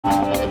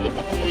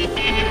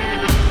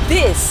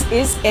This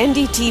is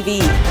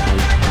NDTV.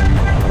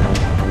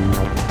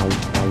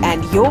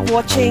 And you're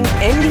watching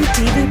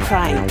NDTV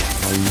Prime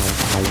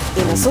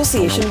in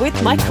association with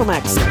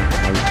Micromax.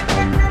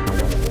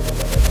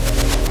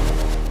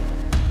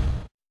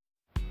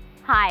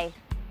 Hi,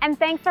 and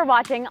thanks for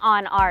watching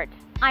On Art.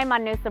 I'm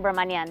Manu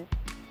Subramanian.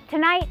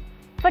 Tonight,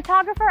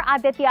 photographer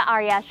Aditya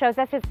Arya shows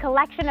us his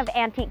collection of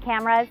antique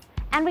cameras,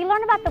 and we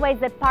learn about the ways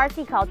that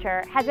Parsi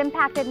culture has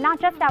impacted not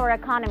just our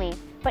economy,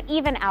 but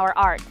even our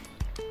art.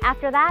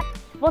 After that,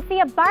 we'll see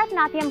a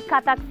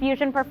Bharatanatyam-Kathak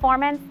fusion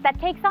performance that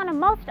takes on a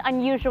most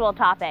unusual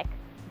topic,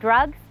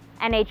 drugs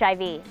and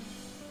HIV.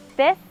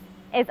 This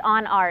is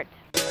On Art.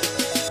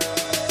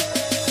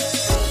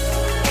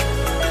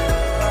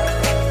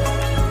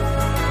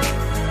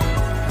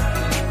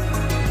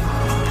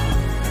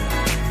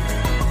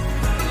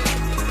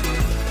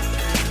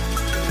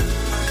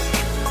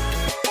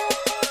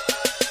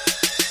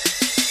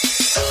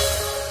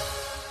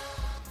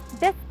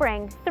 This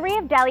spring, 3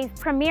 of Delhi's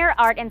premier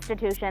art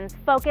institutions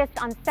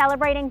focused on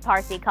celebrating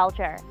Parsi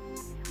culture.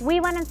 We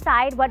went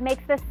inside what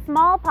makes this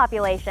small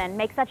population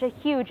make such a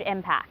huge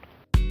impact.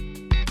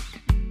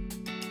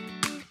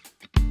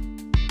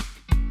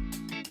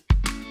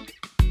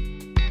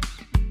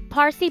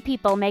 Parsi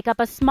people make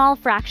up a small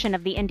fraction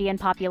of the Indian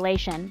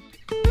population.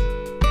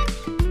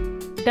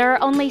 There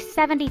are only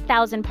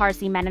 70,000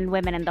 Parsi men and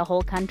women in the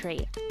whole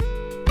country.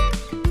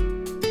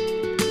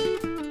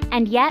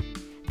 And yet,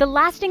 the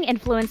lasting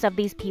influence of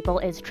these people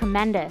is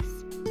tremendous.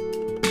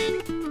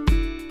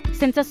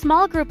 Since a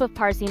small group of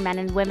Parsi men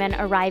and women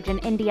arrived in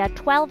India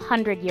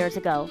 1,200 years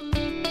ago,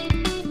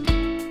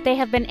 they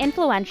have been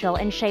influential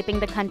in shaping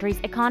the country's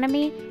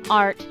economy,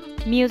 art,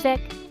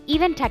 music,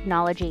 even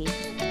technology.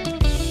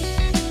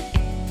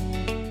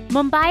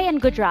 Mumbai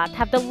and Gujarat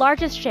have the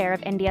largest share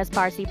of India's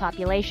Parsi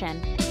population.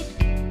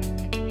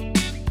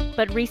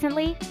 But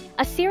recently,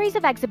 a series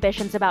of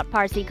exhibitions about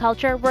Parsi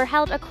culture were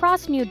held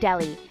across New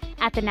Delhi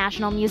at the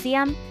National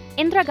Museum,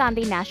 Indira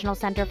Gandhi National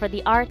Center for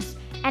the Arts,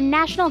 and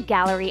National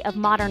Gallery of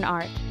Modern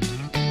Art.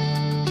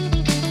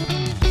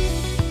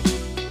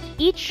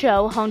 Each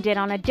show honed in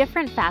on a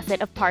different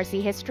facet of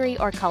Parsi history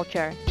or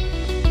culture,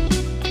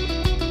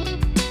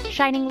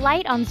 shining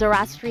light on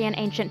Zoroastrian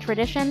ancient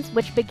traditions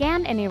which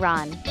began in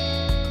Iran,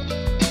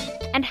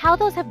 and how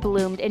those have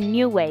bloomed in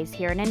new ways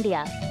here in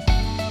India.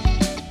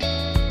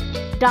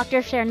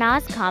 Dr.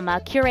 Shehnaz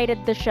Kama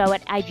curated the show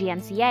at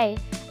IGNCA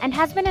and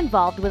has been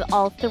involved with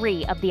all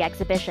 3 of the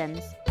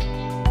exhibitions.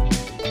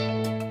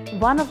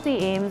 One of the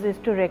aims is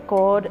to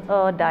record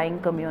a dying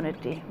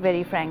community,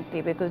 very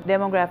frankly, because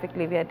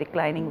demographically we are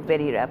declining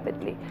very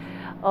rapidly.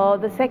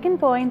 The second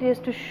point is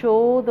to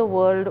show the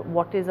world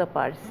what is a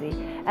Parsi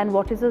and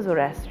what is a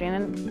Zoroastrian.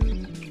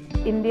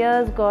 And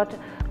India's got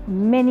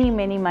many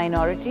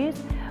minorities,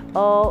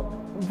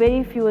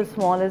 very few as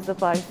small as the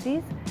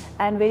Parsis,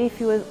 and very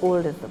few as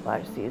old as the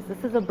Parsis.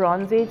 This is a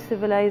Bronze Age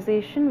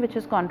civilization which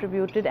has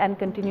contributed and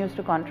continues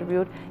to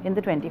contribute in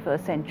the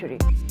 21st century.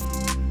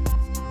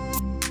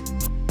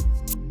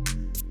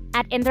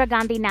 At Indira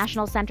Gandhi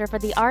National Center for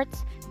the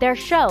Arts, their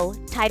show,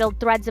 titled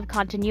Threads of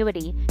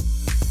Continuity,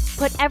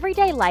 put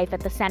everyday life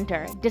at the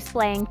center,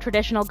 displaying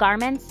traditional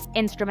garments,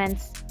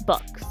 instruments,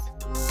 books.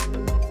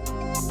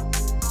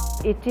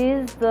 It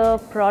is the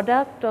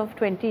product of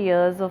 20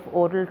 years of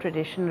oral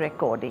tradition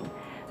recording.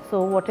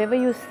 So whatever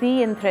you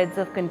see in Threads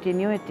of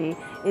Continuity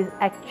is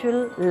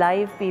actual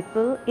live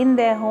people in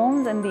their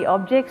homes, and the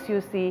objects you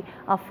see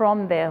are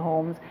from their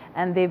homes,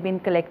 and they've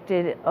been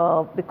collected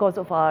because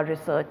of our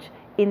research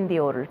in the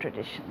oral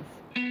traditions.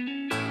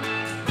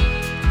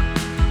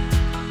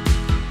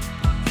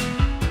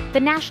 The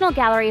National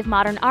Gallery of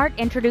Modern Art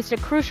introduced a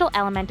crucial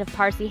element of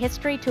Parsi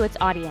history to its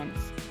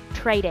audience: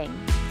 trading.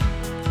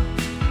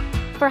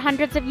 For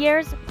hundreds of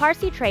years,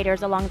 Parsi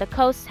traders along the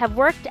coasts have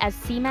worked as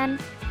seamen,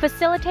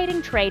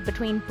 facilitating trade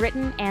between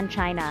Britain and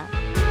China.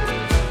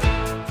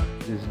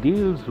 This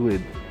deals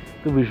with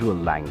the visual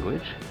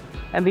language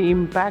and the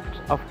impact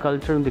of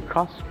culture and the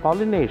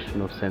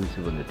cross-pollination of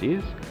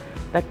sensibilities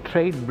that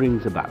trade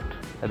brings about.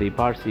 The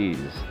Parsis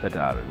that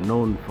are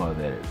known for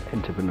their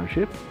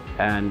entrepreneurship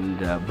and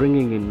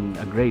bringing in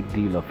a great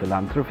deal of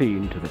philanthropy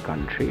into the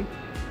country.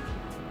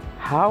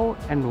 How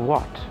and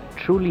what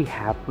truly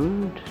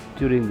happened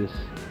during this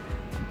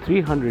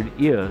 300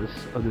 years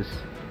of this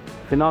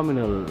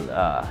phenomenal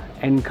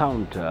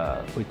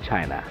encounter with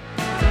China.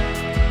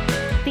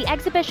 The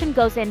exhibition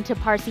goes into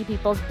Parsi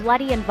people's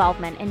bloody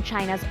involvement in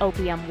China's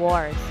Opium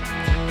Wars.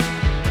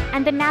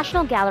 And the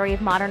National Gallery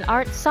of Modern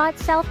Art saw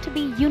itself to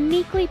be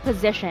uniquely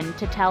positioned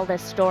to tell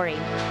this story.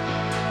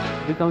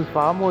 It becomes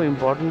far more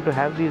important to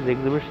have these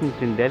exhibitions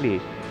in Delhi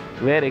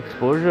where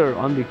exposure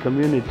on the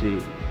community,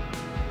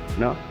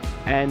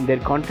 and their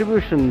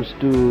contributions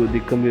to the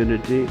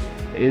community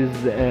is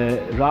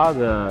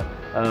rather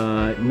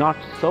not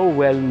so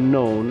well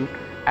known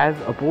as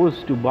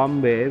opposed to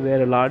Bombay,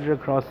 where a larger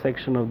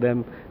cross-section of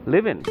them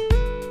live in.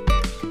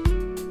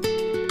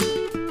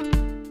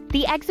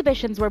 The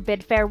exhibitions were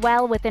bid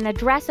farewell with an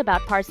address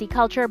about Parsi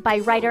culture by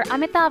writer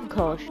Amitav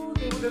Ghosh.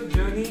 They would have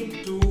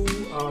journeyed to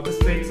the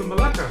Straits of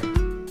Malacca.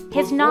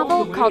 His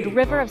novel, called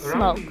River of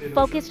Smoke,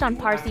 focused on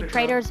Parsi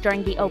traders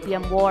during the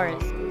Opium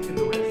Wars.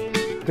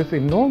 This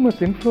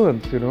enormous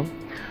influence,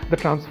 the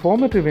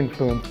transformative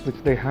influence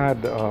which they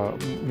had,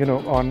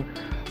 on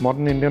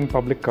modern Indian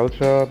public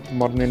culture,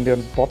 modern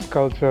Indian pop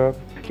culture.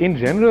 In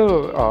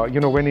general,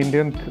 when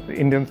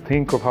Indians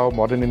think of how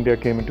modern India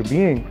came into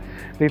being,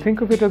 they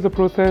think of it as a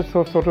process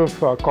of sort of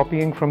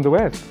copying from the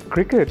West.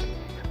 Cricket.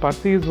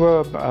 Parsis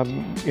were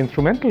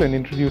instrumental in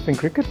introducing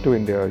cricket to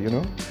India,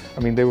 I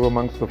mean, they were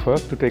amongst the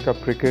first to take up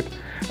cricket.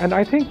 And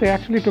I think they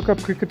actually took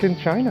up cricket in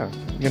China.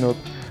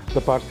 The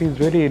Parsis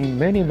really, in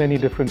many, many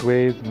different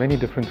ways, many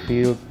different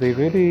fields, they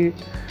really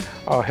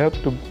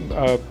helped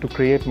to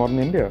create modern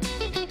India.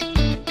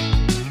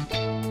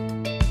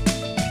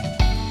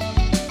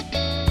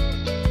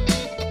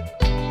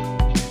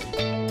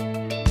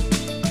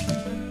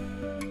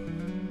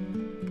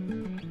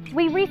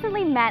 We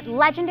recently met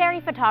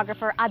legendary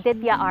photographer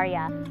Aditya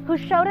Arya, who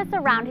showed us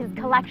around his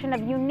collection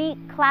of unique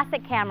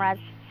classic cameras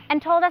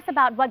and told us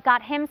about what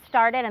got him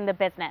started in the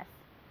business.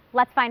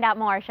 Let's find out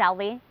more, shall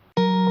we?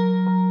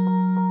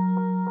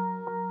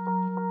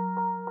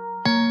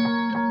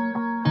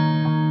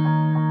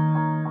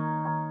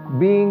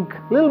 Being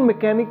a little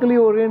mechanically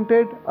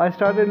oriented, I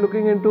started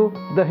looking into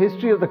the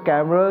history of the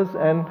cameras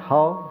and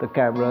how the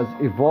cameras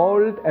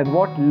evolved and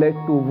what led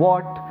to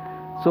what.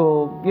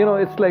 So,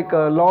 it's like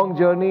a long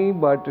journey,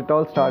 but it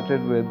all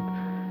started with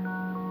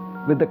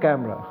the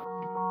camera.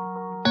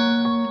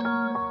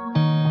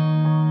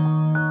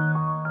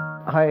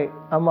 Hi,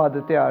 I'm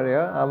Aditya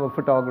Arya. I'm a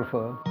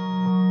photographer.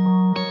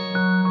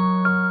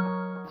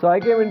 So I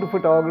came into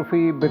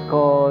photography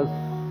because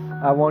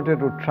I wanted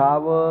to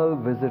travel,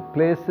 visit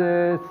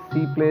places,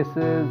 see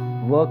places,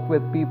 work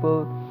with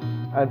people,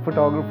 and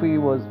photography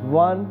was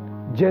one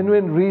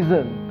genuine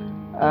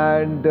reason,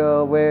 and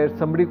where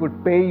somebody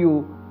could pay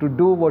you to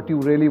do what you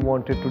really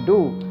wanted to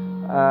do.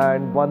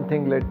 And one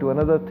thing led to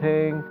another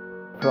thing.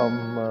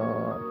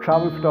 From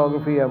travel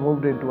photography, I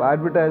moved into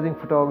advertising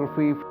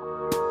photography.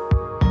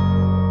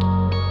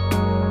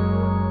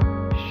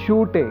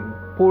 Shooting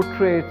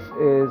portraits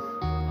is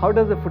how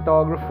does a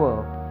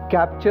photographer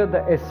capture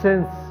the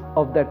essence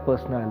of that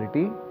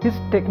personality, his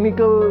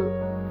technical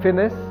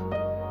finesse,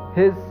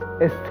 his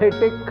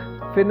aesthetic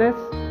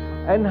finesse,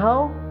 and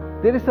how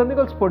there is something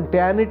called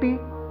spontaneity,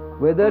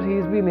 whether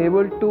he's been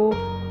able to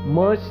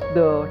merge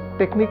the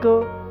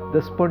technical,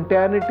 the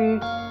spontaneity,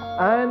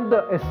 and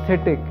the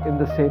aesthetic in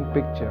the same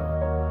picture.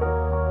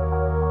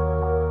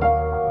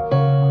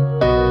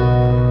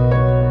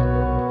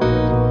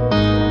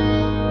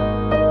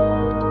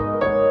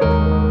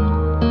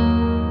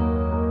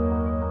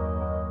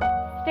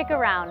 Stick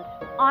around.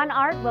 On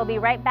Art, we'll be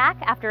right back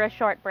after a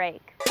short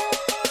break.